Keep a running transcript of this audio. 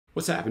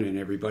What's happening,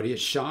 everybody?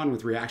 It's Sean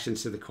with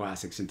Reactions to the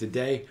Classics, and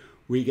today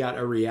we got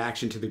a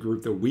reaction to the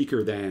group the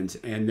Weakerthans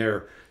and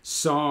their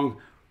song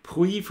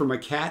Plea from a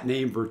Cat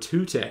Named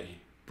Virtute,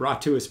 brought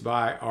to us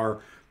by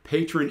our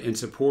patron and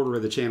supporter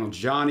of the channel,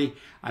 Johnny.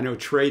 I know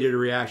Trey did a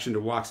reaction to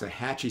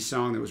Waxahachie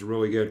song that was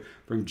really good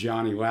from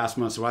Johnny last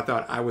month, so I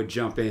thought I would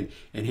jump in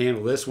and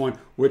handle this one,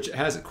 which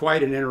has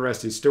quite an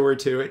interesting story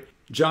to it.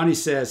 Johnny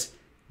says,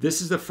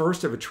 this is the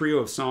first of a trio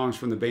of songs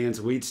from the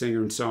band's lead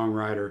singer and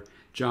songwriter,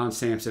 John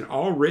Sampson,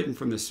 all written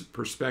from the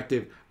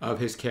perspective of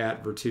his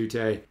cat,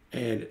 Virtute.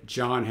 And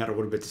John had a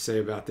little bit to say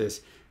about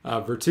this.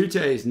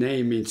 Virtute's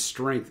name means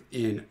strength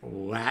in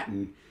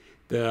Latin.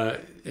 In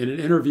an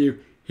interview,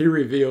 he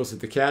reveals that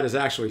the cat is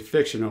actually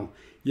fictional.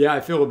 Yeah, I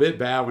feel a bit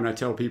bad when I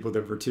tell people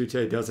that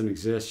Virtute doesn't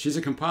exist. She's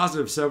a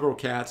composite of several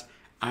cats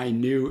I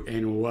knew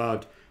and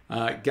loved.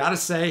 Gotta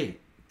say,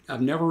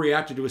 I've never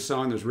reacted to a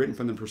song that's written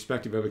from the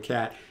perspective of a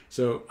cat,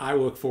 so I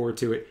look forward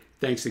to it.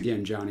 Thanks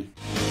again, Johnny.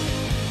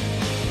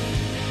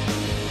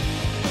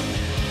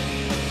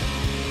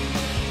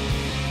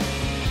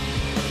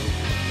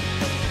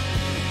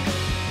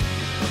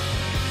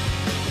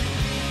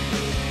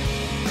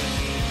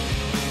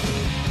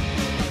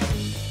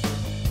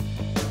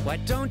 Why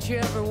don't you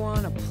ever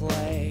want to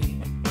play?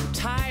 I'm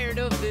tired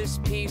of this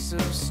piece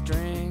of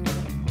string.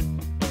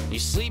 You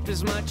sleep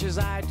as much as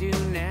I do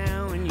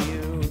now, and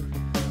you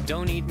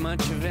don't eat much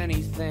of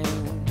anything.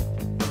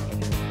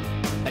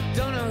 I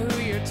don't know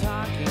who you're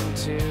talking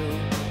to.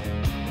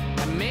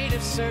 I made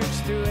a search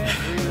through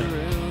every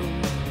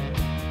room,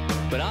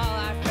 but all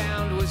I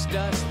found was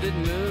dust that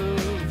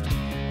moved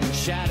in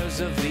shadows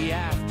of the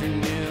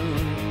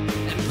afternoon.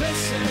 And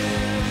listen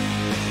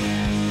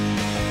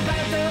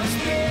about those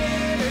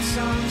bitter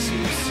songs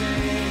you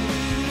sing,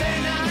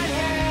 they're not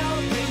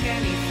helping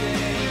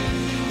anything.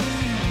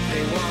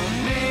 They won't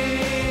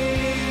make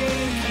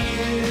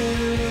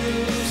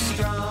you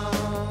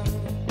strong.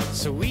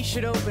 So we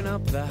should open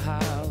up the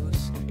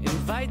house,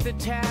 invite the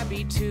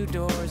tabby 2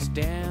 doors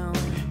down.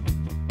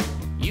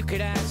 You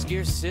could ask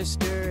your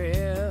sister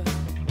if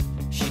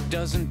she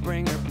doesn't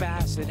bring her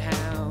basset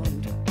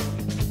hound.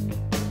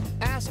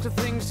 Ask the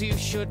things you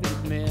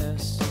shouldn't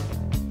miss.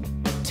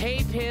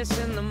 Tape hiss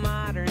in the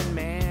modern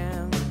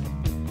man,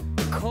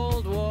 the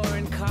Cold War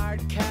and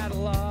card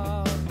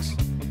catalogs,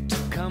 to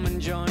come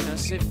and join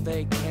us if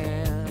they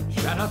can.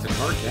 Shout out to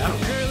card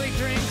catalogs. Girly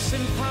drinks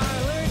and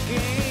parlor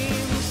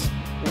games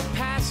will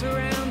pass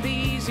around the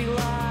easy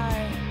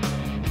lie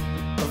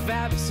of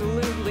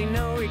absolutely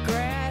no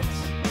regrets.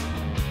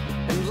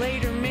 And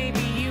later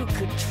maybe you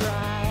could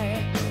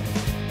try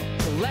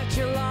to let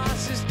your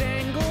losses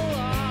dangle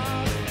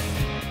off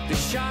the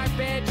sharp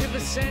edge of a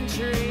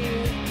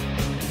century.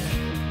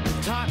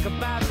 Talk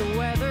about the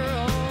weather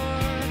or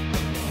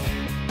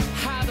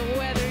how the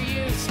weather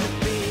used to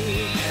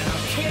be. And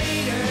I'll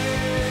cater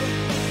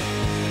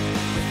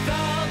with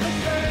all the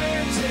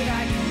birds that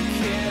I can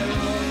kill.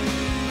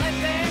 Let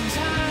their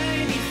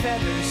tiny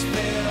feathers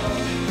fill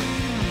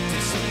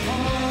disappointment.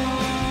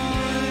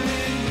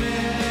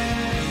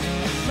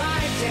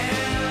 Lie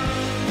down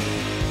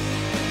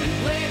and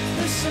lick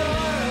the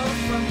sorrow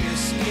from your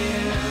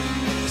skin.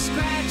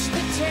 Scratch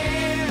the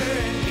terror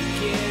and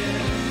begin.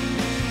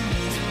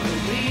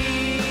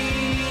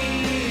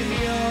 Believe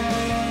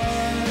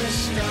you're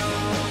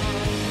strong.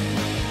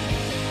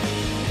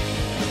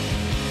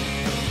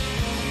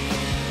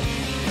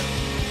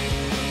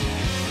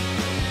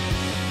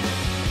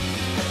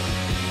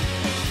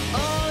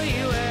 All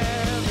you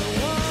ever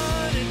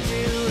want to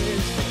do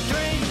is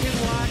drink and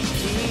watch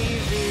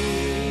TV.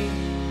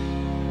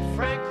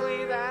 Frankly,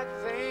 that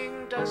thing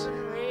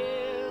doesn't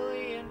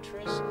really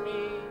interest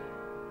me.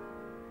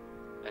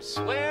 I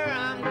swear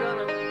I'm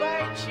gonna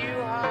bite you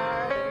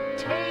hard,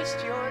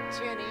 taste your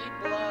tinny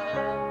blood,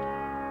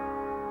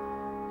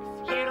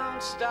 if you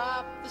don't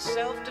stop the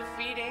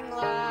self-defeating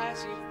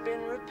lies you've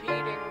been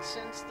repeating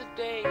since the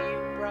day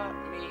you brought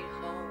me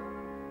home.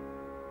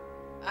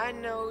 I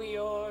know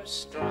you're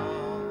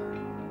strong.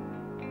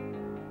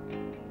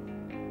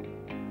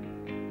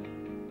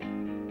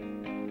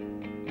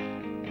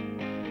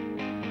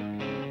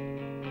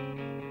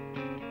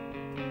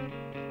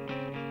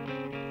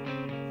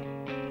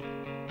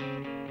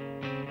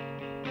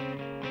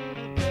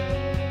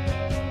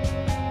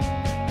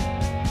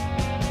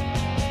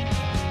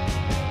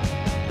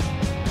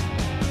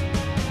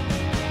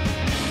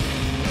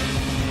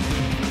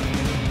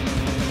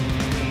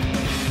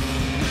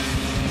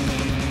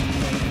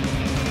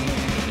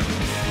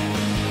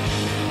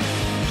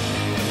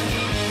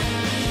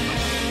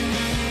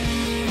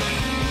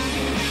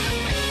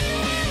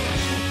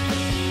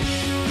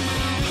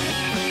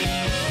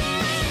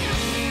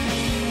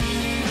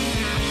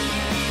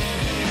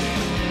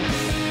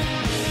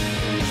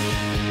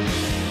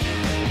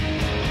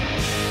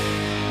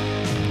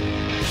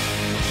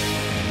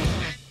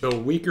 The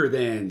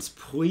Weakerthans,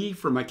 Plea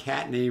from a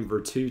Cat Named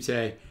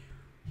Virtute.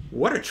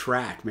 What a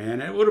track,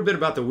 man. A little bit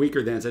about the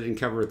Weakerthans I didn't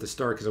cover at the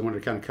start because I wanted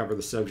to kind of cover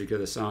the subject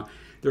of the song.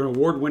 They're an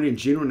award-winning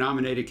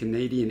Juno-nominated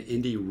Canadian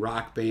indie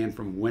rock band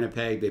from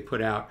Winnipeg. They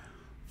put out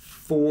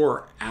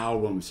 4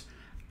 albums.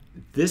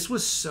 This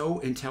was so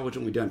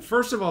intelligently done.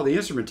 First of all, the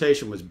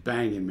instrumentation was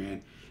banging,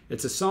 man.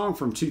 It's a song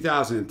from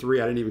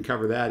 2003. I didn't even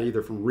cover that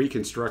either, from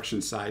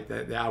Reconstruction Site,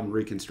 the album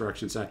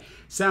Reconstruction Site.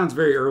 Sounds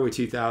very early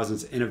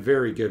 2000s in a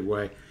very good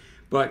way.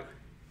 But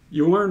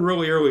you learn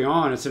really early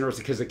on, it's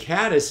interesting because the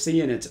cat is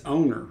seeing its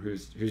owner,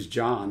 who's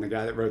John, the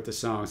guy that wrote the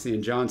song,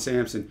 seeing John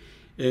Sampson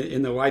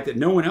in the light that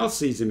no one else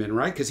sees him in,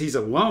 right? Because he's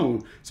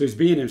alone, so he's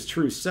being his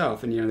true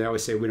self. And, they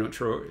always say we don't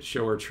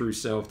show our true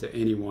self to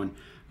anyone.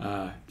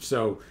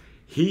 So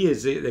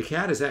the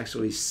cat is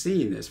actually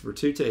seeing this.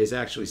 Virtute is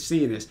actually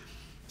seeing this.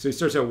 So he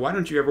starts out, why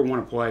don't you ever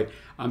want to play?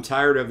 I'm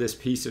tired of this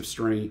piece of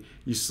string.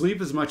 You sleep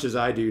as much as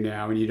I do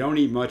now, and you don't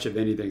eat much of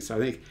anything. So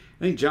I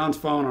think John's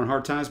falling on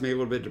hard times, maybe a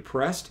little bit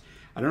depressed.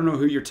 I don't know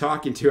who you're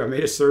talking to. I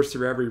made a search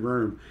through every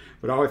room,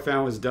 but all I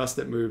found was dust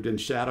that moved in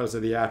shadows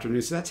of the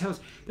afternoon. So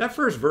that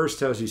first verse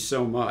tells you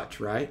so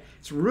much, right?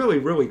 It's really,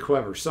 really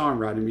clever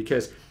songwriting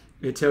because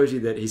it tells you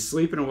that he's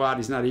sleeping a lot,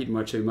 he's not eating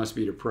much, so he must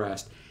be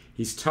depressed.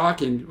 He's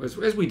talking,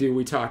 as we do,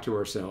 we talk to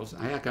ourselves.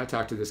 I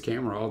talk to this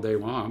camera all day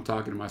long. I'm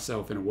talking to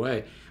myself in a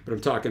way, but I'm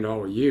talking to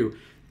all of you.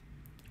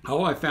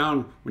 All I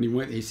found when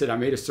he said, I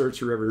made a search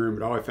through every room,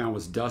 but all I found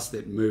was dust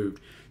that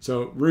moved.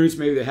 So rooms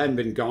maybe that hadn't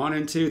been gone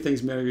into,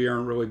 things maybe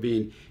aren't really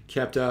being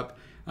kept up.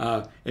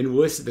 And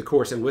listen, of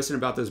course, and listen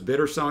about those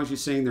bitter songs you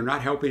sing. They're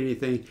not helping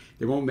anything.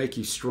 They won't make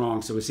you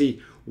strong. So is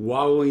he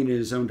wallowing in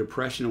his own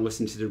depression and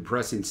listening to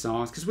depressing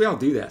songs? Because we all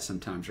do that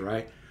sometimes,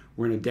 right?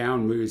 We're in a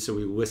down mood, so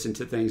we listen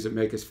to things that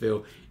make us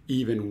feel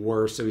even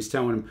worse. So he's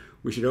telling him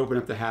we should open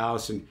up the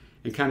house and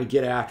kind of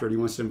get after it. He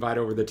wants to invite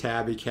over the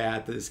tabby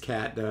cat that this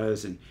cat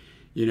does, and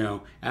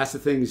ask the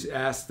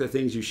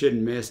things you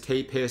shouldn't miss.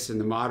 Tape hiss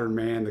and the modern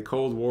man, the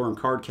Cold War and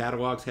card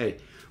catalogs. Hey,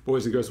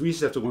 boys and girls, we used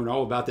to have to learn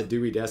all about the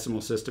Dewey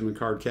Decimal System and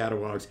card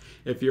catalogs.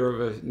 If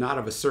you're not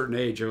of a certain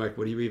age, you're like,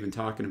 what are you even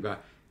talking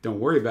about? Don't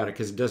worry about it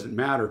because it doesn't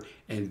matter.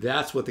 And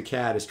that's what the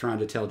cat is trying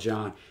to tell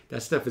John.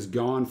 That stuff is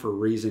gone for a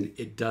reason.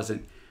 It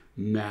doesn't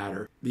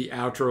matter. The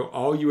outro,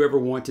 all you ever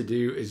want to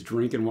do is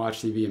drink and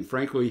watch TV. And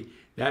frankly,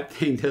 that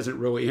thing doesn't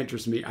really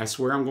interest me. I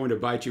swear I'm going to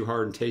bite you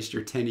hard and taste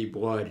your tinny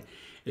blood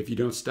if you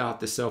don't stop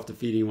the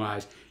self-defeating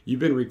lies. You've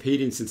been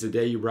repeating since the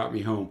day you brought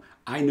me home.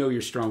 I know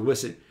you're strong.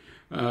 Listen,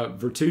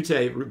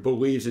 Virtute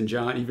believes in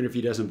John, even if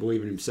he doesn't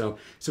believe in himself.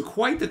 So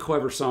quite the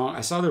clever song.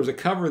 I saw there was a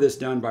cover of this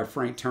done by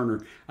Frank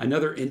Turner,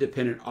 another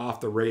independent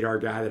off-the-radar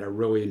guy that I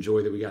really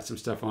enjoy that we got some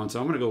stuff on. So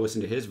I'm going to go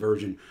listen to his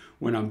version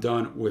when I'm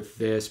done with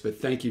this. But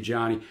thank you,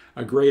 Johnny.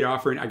 A great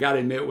offering. I got to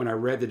admit, when I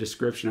read the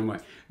description, I'm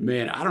like,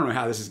 man, I don't know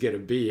how this is going to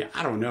be.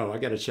 I don't know. I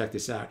got to check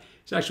this out.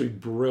 It's actually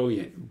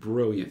brilliant,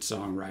 brilliant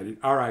songwriting.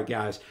 All right,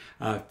 guys.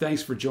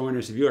 Thanks for joining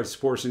us. If you want to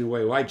support us in a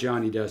way like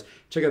Johnny does,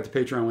 check out the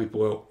Patreon link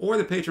below or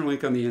the Patreon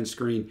link on the end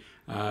screen.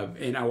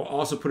 And I will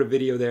also put a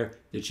video there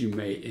that you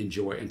may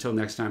enjoy. Until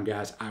next time,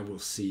 guys, I will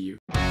see you.